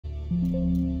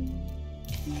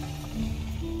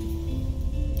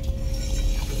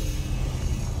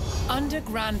Under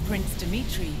Grand Prince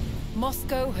Dimitry,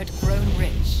 Moscow had grown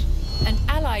rich and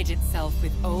allied itself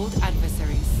with old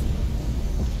adversaries.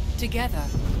 Together,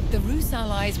 the Rus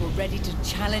allies were ready to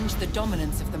challenge the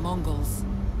dominance of the Mongols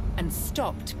and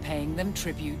stopped paying them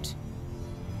tribute.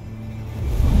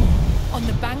 On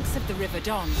the banks of the River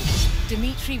Don,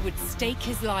 Dimitry would stake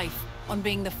his life on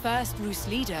being the first Rus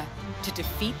leader to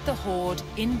defeat the Horde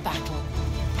in battle.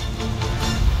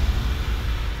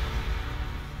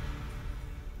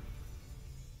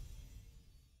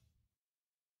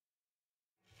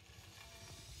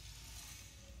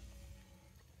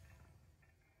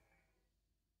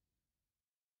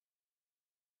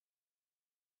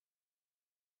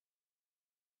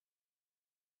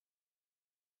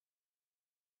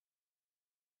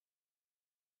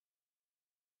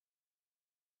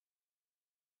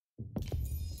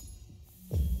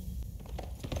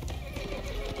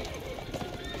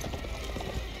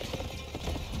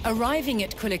 Arriving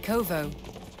at Kulikovo,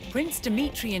 Prince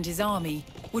Dimitry and his army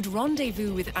would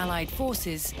rendezvous with allied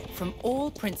forces from all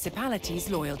principalities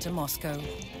loyal to Moscow.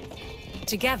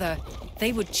 Together,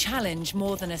 they would challenge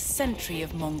more than a century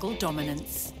of Mongol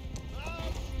dominance.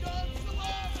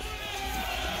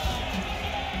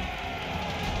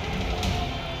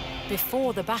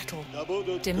 Before the battle,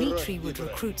 Dimitry would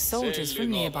recruit soldiers from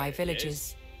nearby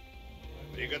villages.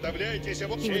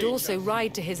 He would also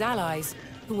ride to his allies,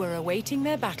 who were awaiting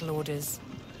their battle orders.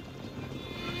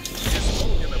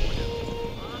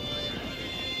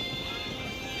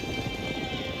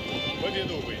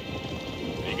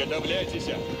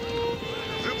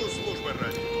 Живу службы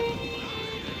ради.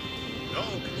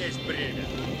 Долг есть бремя.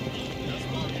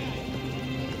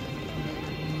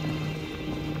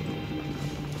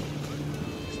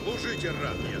 Служите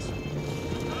рад, ясно.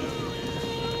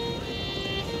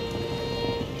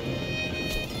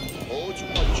 Будь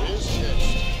честь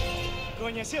есть.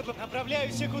 Конь оседлан,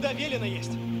 направляюсь, куда велено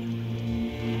есть.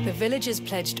 The villagers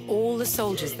pledged all the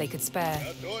soldiers they could spare,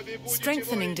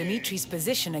 strengthening Dimitri's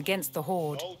position against the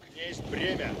Horde. Долг есть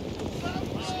бремя.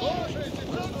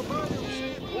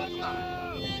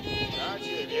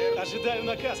 Ожидаю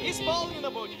наказ.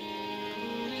 Исполнено будет.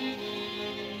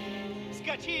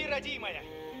 Скачи, родимая.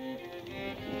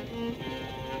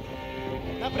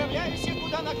 Направляюсь,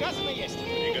 куда наказано есть.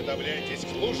 Приготовляйтесь,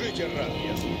 служите рад,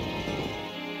 ясно.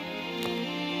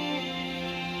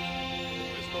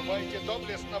 Выступайте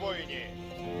доблестно, воине.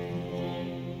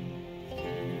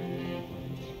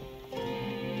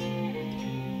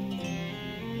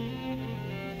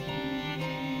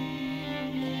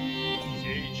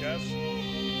 Сейчас.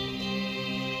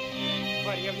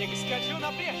 Варевник, скачу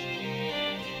напряжь.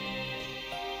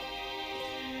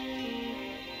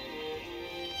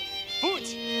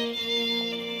 Путь!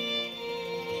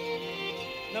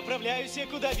 Направляюсь,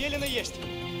 куда велено есть.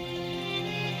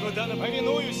 Куда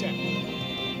наповинуюсь.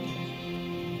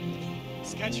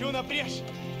 Скачу напряжь.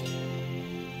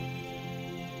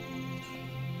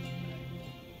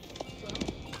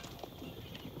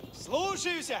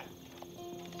 Слушаюсь.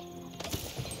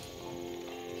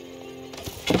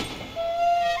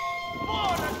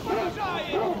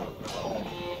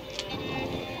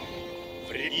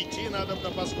 Идти надо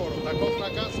по скору. Таков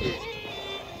наказ есть.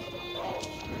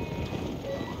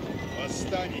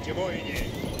 Восстанете, воине.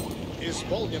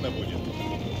 Исполнено будет.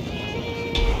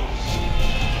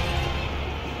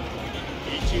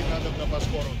 Идти надо по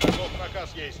скору. Таков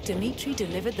наказ есть. Dimitry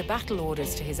delivered the battle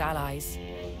orders to his allies.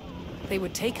 They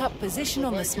would take up position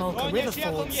on the Smolka river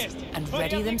fords and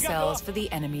ready themselves for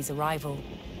the enemy's arrival.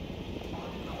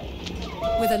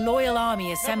 With a loyal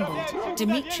army assembled,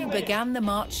 Dimitry began the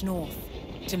march north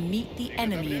to meet the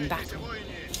enemy in battle.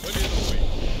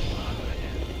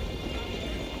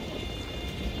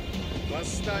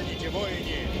 Восстанете,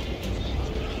 воине!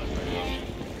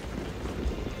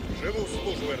 Живу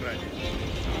службы ради.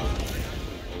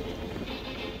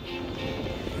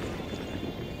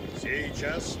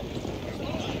 Сейчас.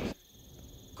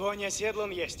 Конь оседлан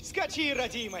есть. Скачи,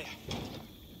 родимая.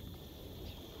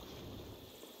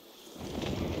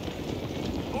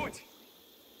 Путь!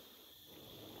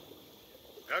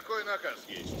 Какой наказ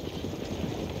есть?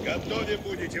 Готове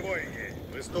будете, воине.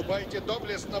 Выступайте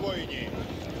доблестно, воине.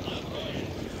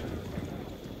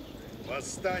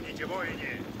 Восстанете,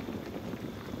 воине.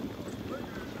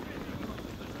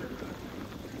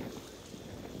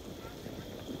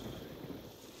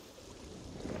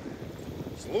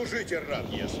 Служите рад,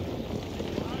 ясно.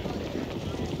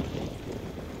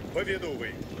 Поведу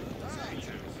вы.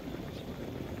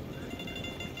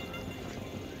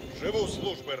 Живу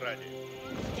службы ради.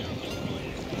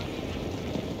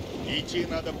 Идти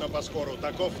надо по скору.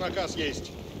 Таков наказ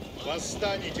есть.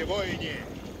 Восстанете, воине!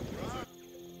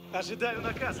 Ожидаю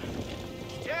наказа.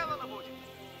 Сделано будет.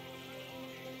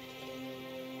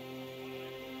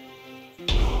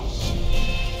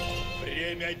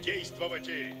 Время действовать!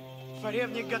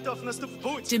 Фаревник готов наступ в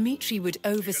путь. Dimitry would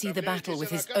oversee the battle with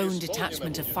his own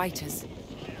detachment of fighters,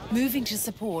 moving to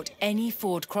support any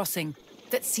ford crossing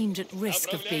that seemed at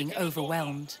risk of being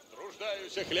overwhelmed.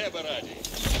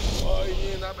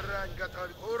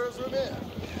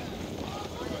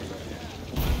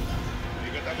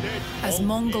 As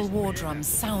Mongol war drums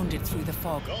sounded through the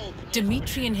fog,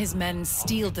 Dimitry and his men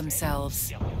steeled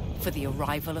themselves for the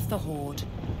arrival of the horde.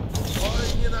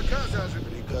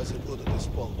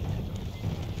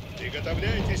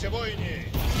 Приготовляйтесь, воины!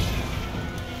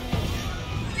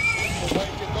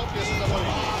 Вступайте доблестно,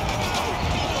 воины!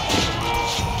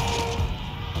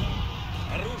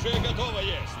 Оружие готово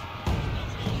есть!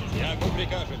 Як вы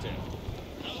прикажете?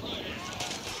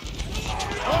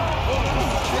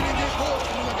 Впереди ход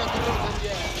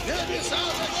многотрудные! Небеса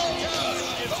защитят!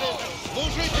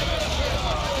 Служите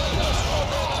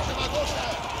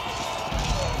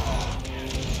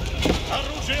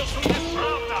Оружие судит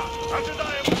правда!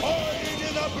 Ожидаем!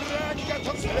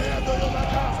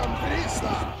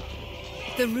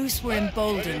 The Rus were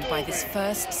emboldened by this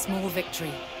first small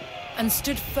victory and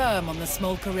stood firm on the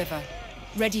Smolka River,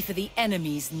 ready for the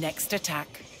enemy's next attack.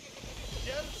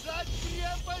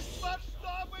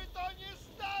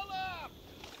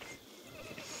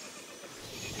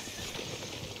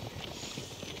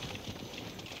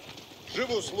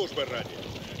 Живу службы ради.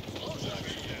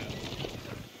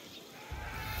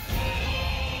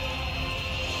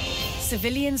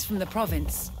 Civilians from the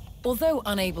province, although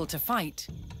unable to fight,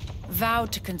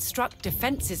 vowed to construct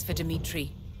defenses for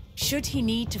Dimitry, should he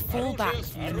need to fall back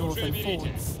from the northern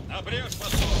fords.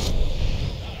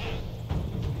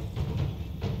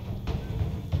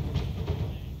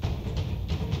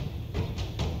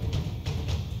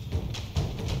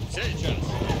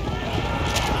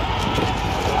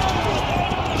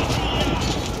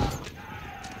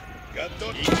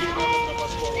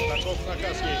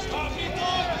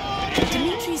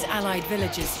 Dimitri's allied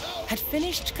villagers had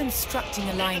finished constructing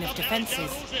a line of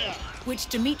defenses, which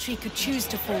Dimitry could choose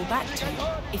to fall back to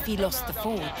if he lost the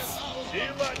fords.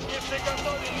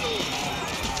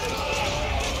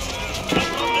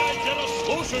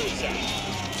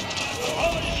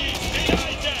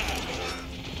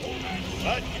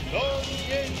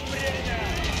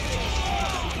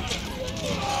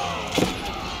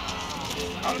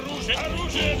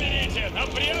 Оружие берите!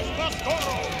 Напрячь по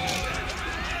скору!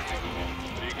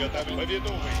 Приготовь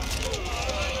поведумый!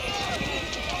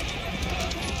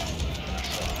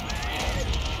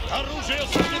 Оружие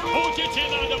судит, будете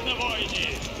надо на войне!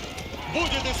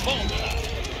 Будет исполнено!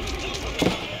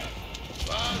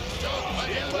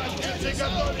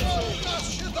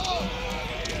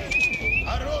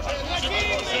 Оружие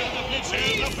на плече,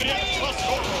 напрячь по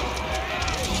скору!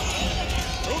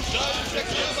 Рушаются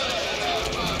крепости!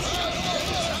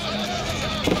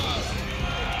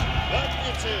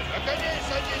 Латницы, на коней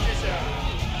садитесь!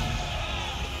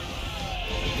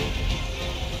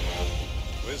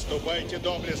 Выступайте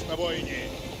доблестно, воины!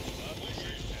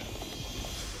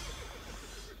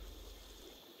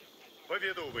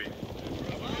 Поведумый!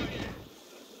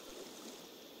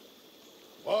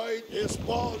 Бой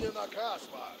исполнен наказ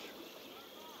ваш!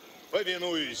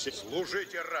 Повинуюсь,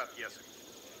 служите рад, если.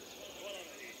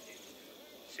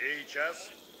 Сейчас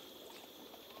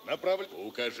направляйте.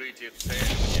 Укажите цель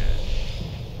мне.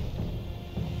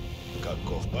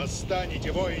 Каков?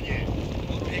 Восстанете, воины!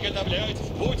 Приготовлять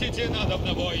в путь идти надо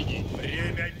на войне.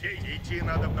 Время идти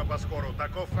надо по скору.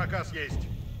 Таков наказ есть.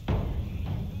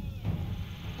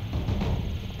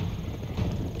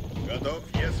 Готов,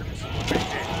 если служите.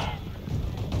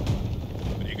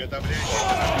 Приготовляйтесь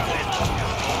наказ.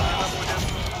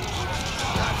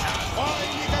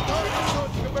 Воины готовы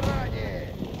к брани!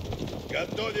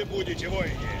 Готовы будете,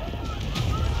 воины!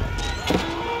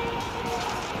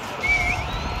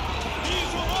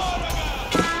 Вижу ворога!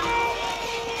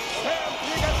 Сэм,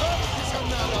 приготовьтесь,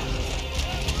 амнаров!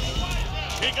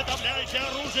 Приготовляйте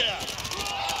оружие!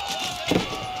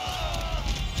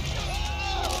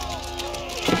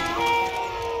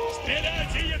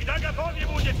 Стреляйте, когда готовы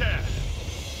будете!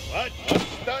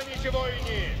 Восстанете,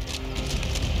 воины!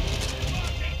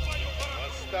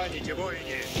 Восстанете,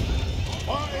 воины!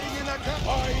 Воины наказ!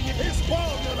 Воины,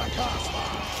 исполню наказ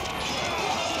ваш!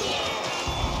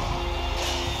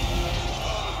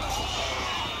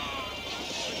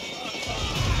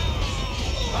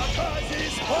 Наказы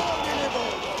исполнены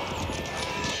будут!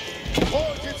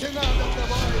 Будете надо,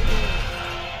 воины!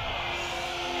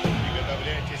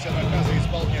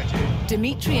 Исполняйте.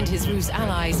 Dimitry and his Rus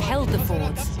allies held the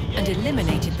fords and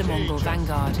eliminated the Mongol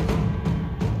vanguard.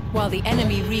 While the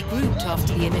enemy regrouped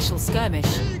after the initial skirmish,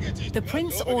 the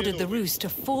prince ordered the Rus to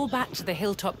fall back to the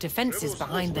hilltop defenses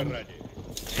behind them.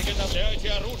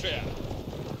 Приготовляйте оружие.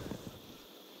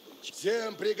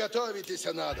 Всем приготовитесь,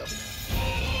 надо.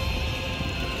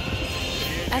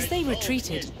 As they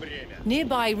retreated,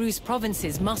 nearby Rus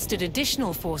provinces mustered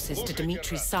additional forces to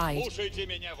Dmitry's side. Слушайте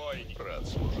меня, воины.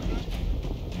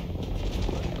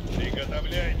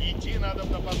 Приготовляй, идти надо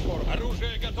на подбор.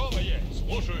 Оружие готовое.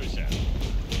 Слушаюсь.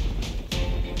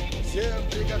 Всем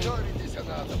приготовитесь,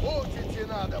 надо. Будете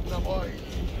надо на бойне.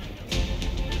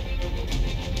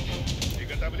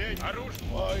 Приготовляй оружие.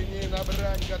 Бойни на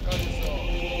брань готовится.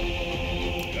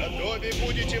 Готовы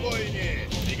будете, воины.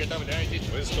 Приготовляйтесь.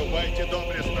 Выступайте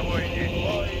доблестно, воины.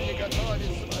 Бойни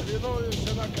готовится,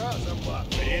 повинуются наказом вам.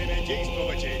 Время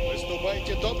действовать.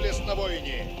 Выступайте доблестно,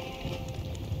 воины.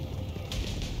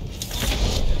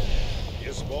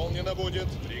 Исполнено будет.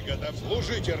 Приготовь.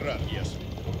 Служите, раб, если.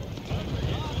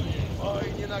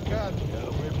 Бойни накат, я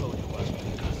выполню ваш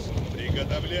приказ.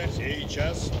 Приготовлять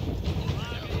сейчас.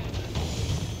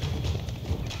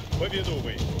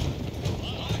 Повинуй.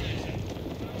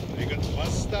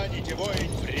 Восстанете,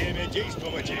 воин. Время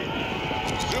действовать.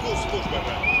 Живу служба,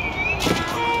 раб.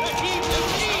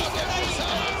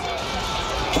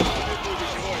 Вы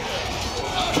будете, воины.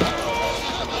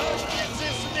 Охотницы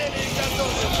смели и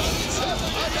готовы.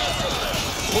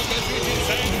 Укажите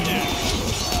цель мне.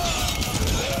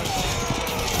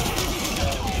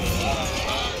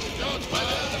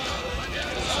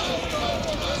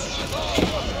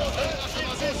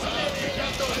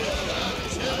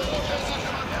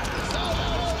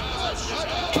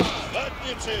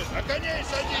 Латницы, на коней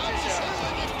садитесь!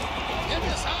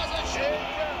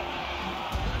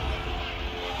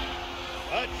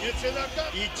 Латницы, наказ!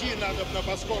 Идти надо на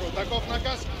поскору, таков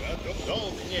наказ.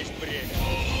 Долг несть время.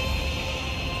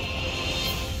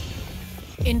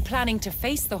 In planning to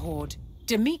face the horde,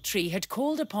 Dimitry had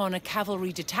called upon a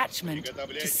cavalry detachment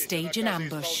to stage an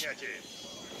ambush.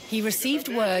 He received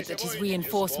word that his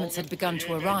reinforcements had begun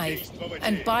to arrive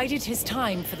and bided his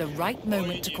time for the right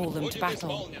moment to call them to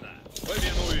battle.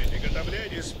 Повинуй,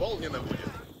 приготовление исполнено будет.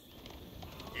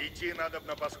 Идти надо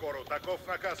на поскору, таков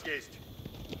наказ есть.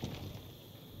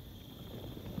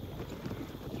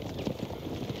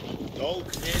 Долг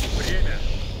есть время.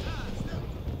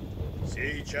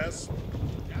 Сейчас.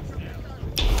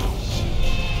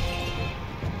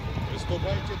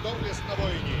 Выступайте доблестно,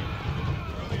 воины.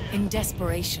 In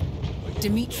desperation,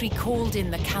 Dimitry called in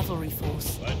the cavalry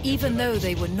force, even though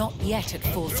they were not yet at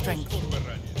full strength.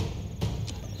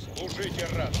 Служите,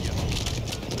 раб, Не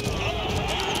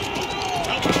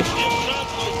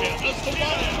вшатывайся,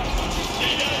 наступаем!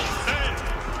 Сияй, цель!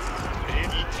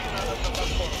 идти надо на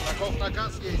поскору, таков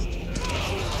наказ есть.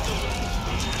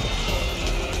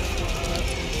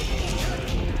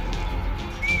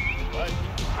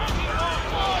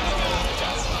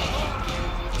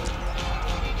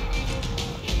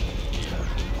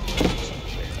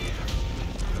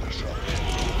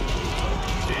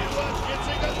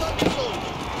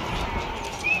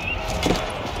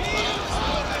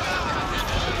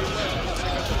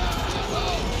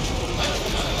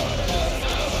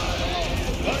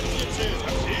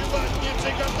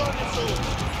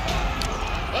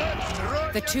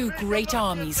 The two great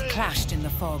armies clashed in the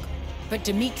fog, but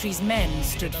Dmitry's men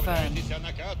stood firm.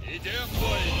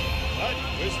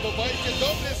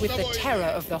 With the terror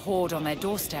of the horde on their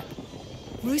doorstep,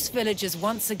 Rus villagers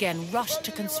once again rushed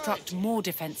to construct more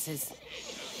defenses,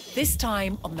 this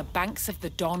time on the banks of the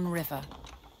Don River.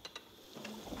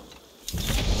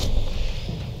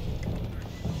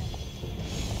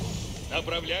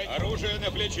 Направляй оружие на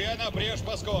плече, напрежь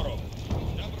по скору.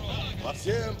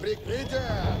 Всем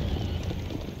прикрытие!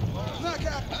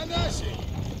 Ну-ка, Анаси,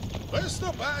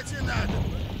 выступайте надо!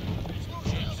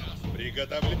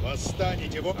 Приготовьте,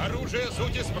 восстанете его. Оружие,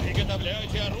 сутис,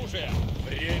 приготовляйте оружие.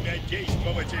 Время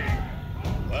действовать.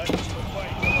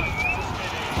 Отступайте,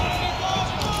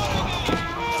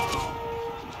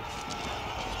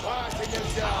 Хватит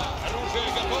нельзя! Оружие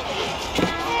готово.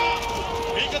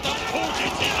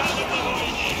 Приготовьте надо на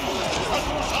войне.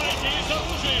 Окружайте из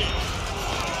оружия.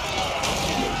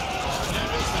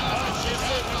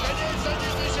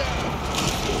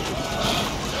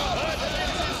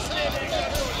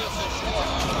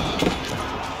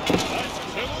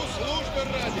 Живу службы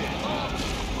ради.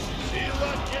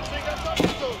 Латницы готовы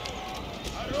тут.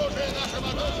 Оружие наше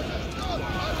оружие!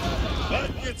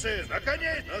 Латницы, на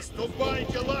коней!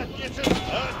 Наступайте, латницы!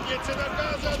 Латницы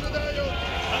наказы ожидают!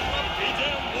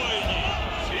 Идем, войны.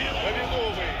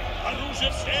 Повинувы! Оружие же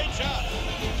встреча!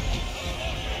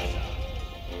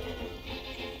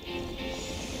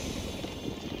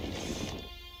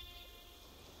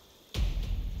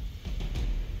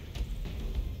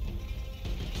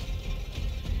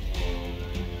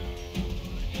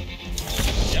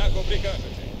 Яко прикажете.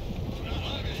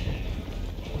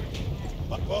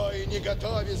 Воины,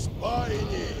 готовясь к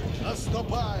бойне,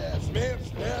 наступая, смерть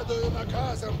следую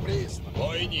наказам присно.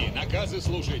 Войни, наказы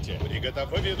слушайте.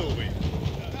 Поведу вы.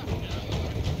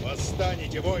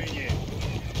 Восстанете, воине.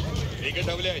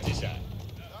 Приготовляйтесь.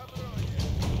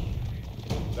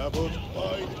 Да будут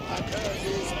бой, наказы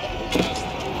исполнять.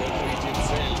 Укажите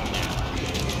цель мне.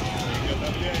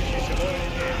 Приготовляйтесь,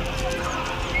 воине.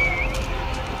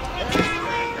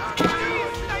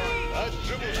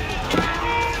 Отживу.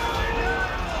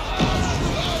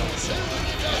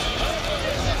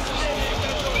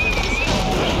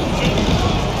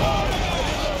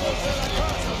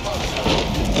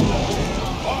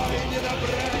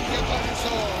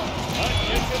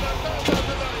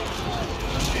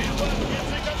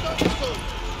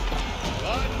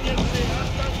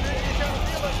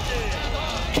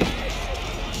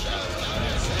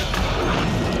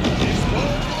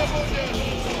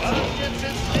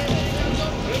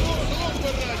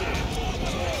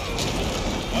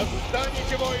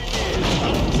 Отстанете, воины!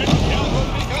 Яко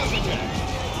прикажете.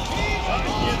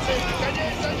 Задницы, на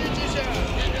коней садитесь!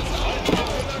 Задницы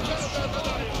наказа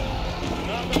ожидаю!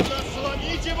 Надо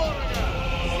насломите ворога!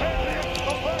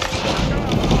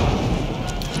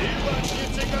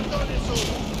 Задницы готовятся!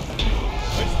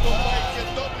 Выступайте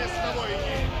доблестно,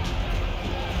 воины!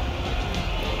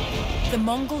 The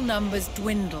Mongol numbers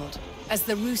dwindled as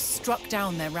the Rus struck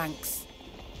down their ranks.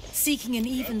 Seeking an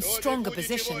even stronger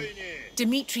position,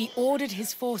 Dimitry ordered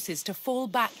his forces to fall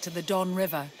back to the Don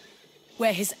River,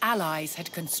 where his allies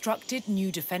had constructed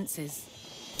new defenses.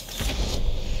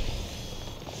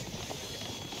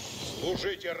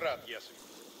 Служите, рад, если.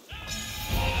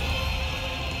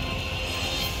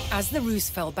 As the Rus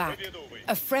fell back,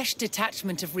 a fresh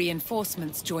detachment of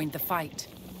reinforcements joined the fight.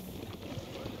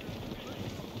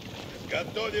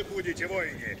 Готовы будете,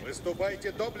 воины!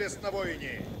 Выступайте доблестно,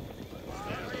 воины!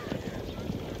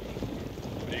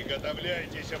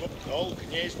 Приготовляйтесь, долг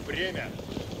несть бремя.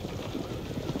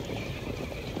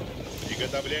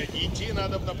 Приготовляйтесь, идти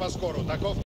надо на поскору,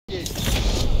 таков есть.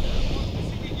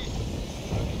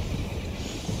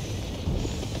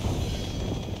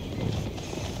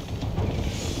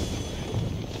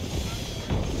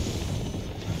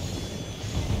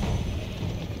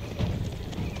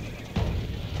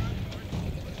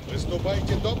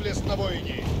 Выступайте доблестно,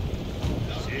 воины!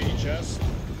 Сейчас.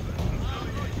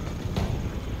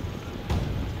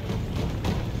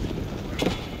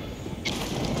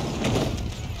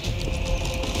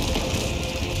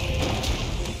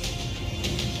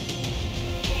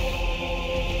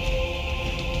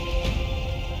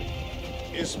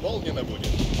 Исполнено будет.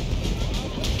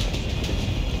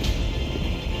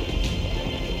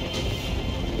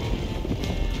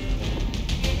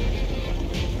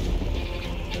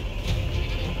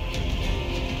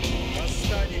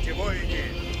 Восстанете,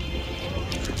 воины!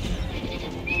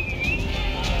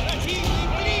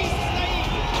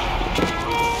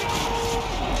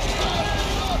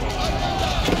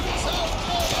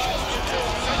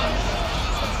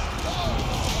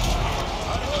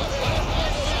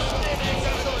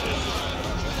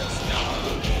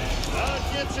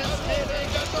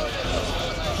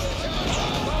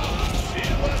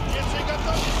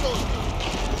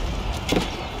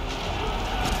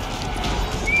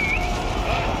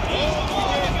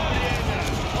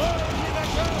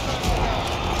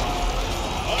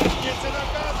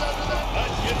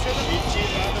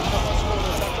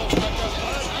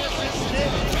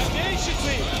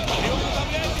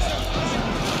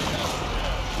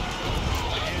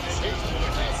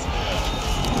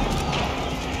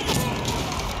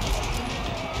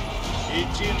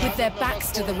 With their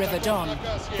backs to the River Don,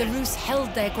 the Rus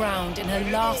held their ground in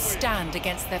a last stand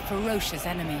against their ferocious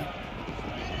enemy.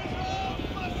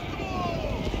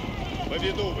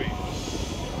 Поведу вы.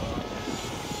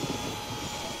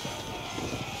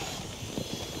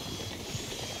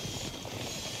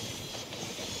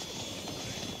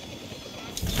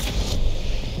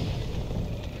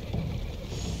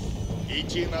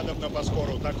 Идти надо на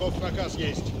поскору, таков наказ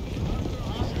есть.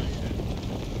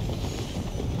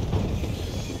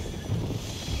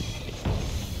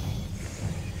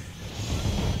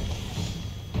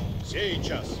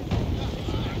 Сейчас.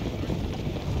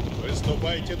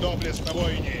 Выступайте доблестно,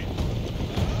 воины.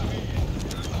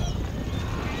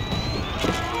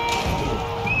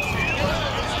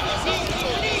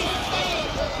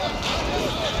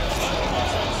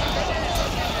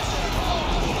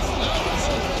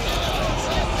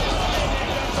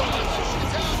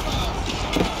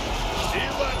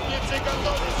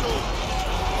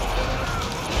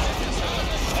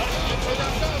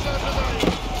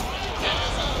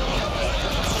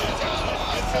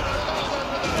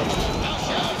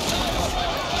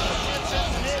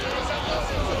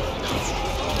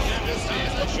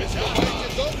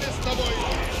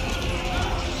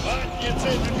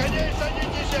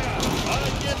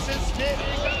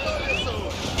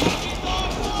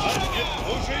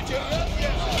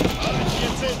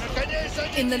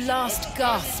 In the last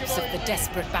gasps of the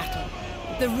desperate battle,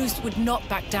 the Rus would not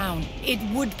back down. It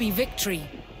would be victory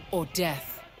or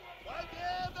death.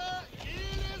 Победа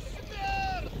или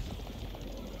смерть!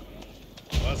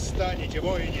 Восстанете,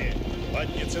 воине!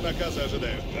 Платницы наказа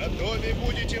ожидают. Готовы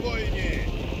будете, воине!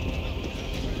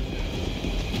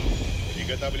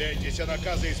 Приготовляйтесь, а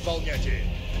наказы исполняйте.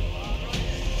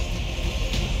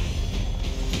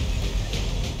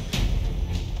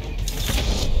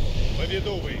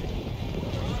 Поведу вы.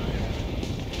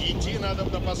 Идти надо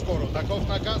по скору. Таков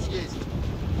наказ есть.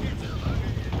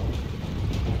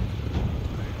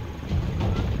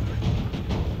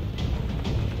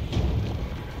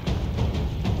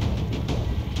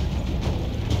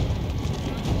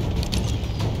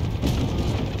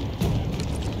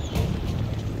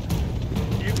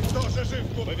 И кто же жив?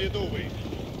 Поведу вы.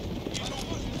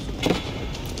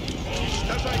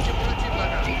 Уничтожайте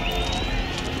противника.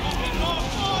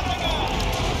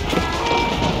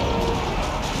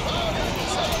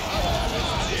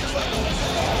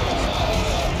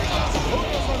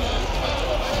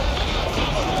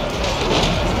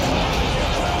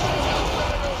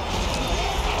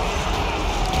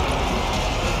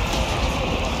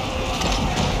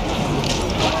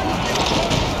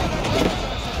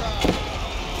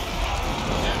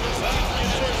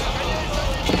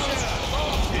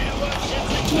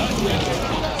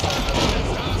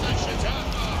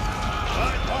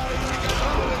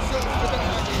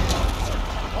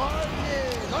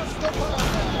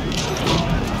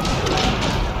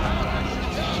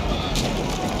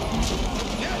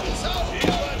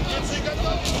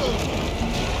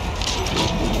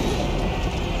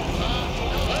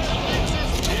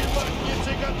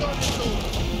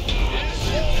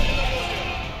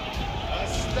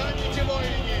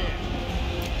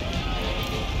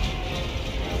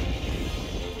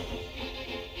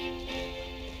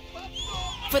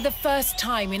 For the first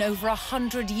time in over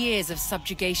 100 years of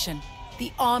subjugation,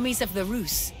 the armies of the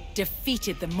Rus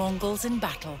defeated the Mongols in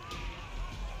battle.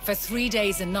 For 3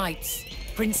 days and nights,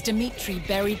 Prince Dimitry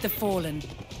buried the fallen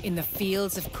in the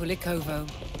fields of Kulikovo.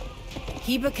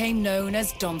 He became known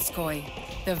as Donskoy,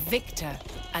 the victor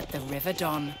at the River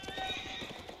Don.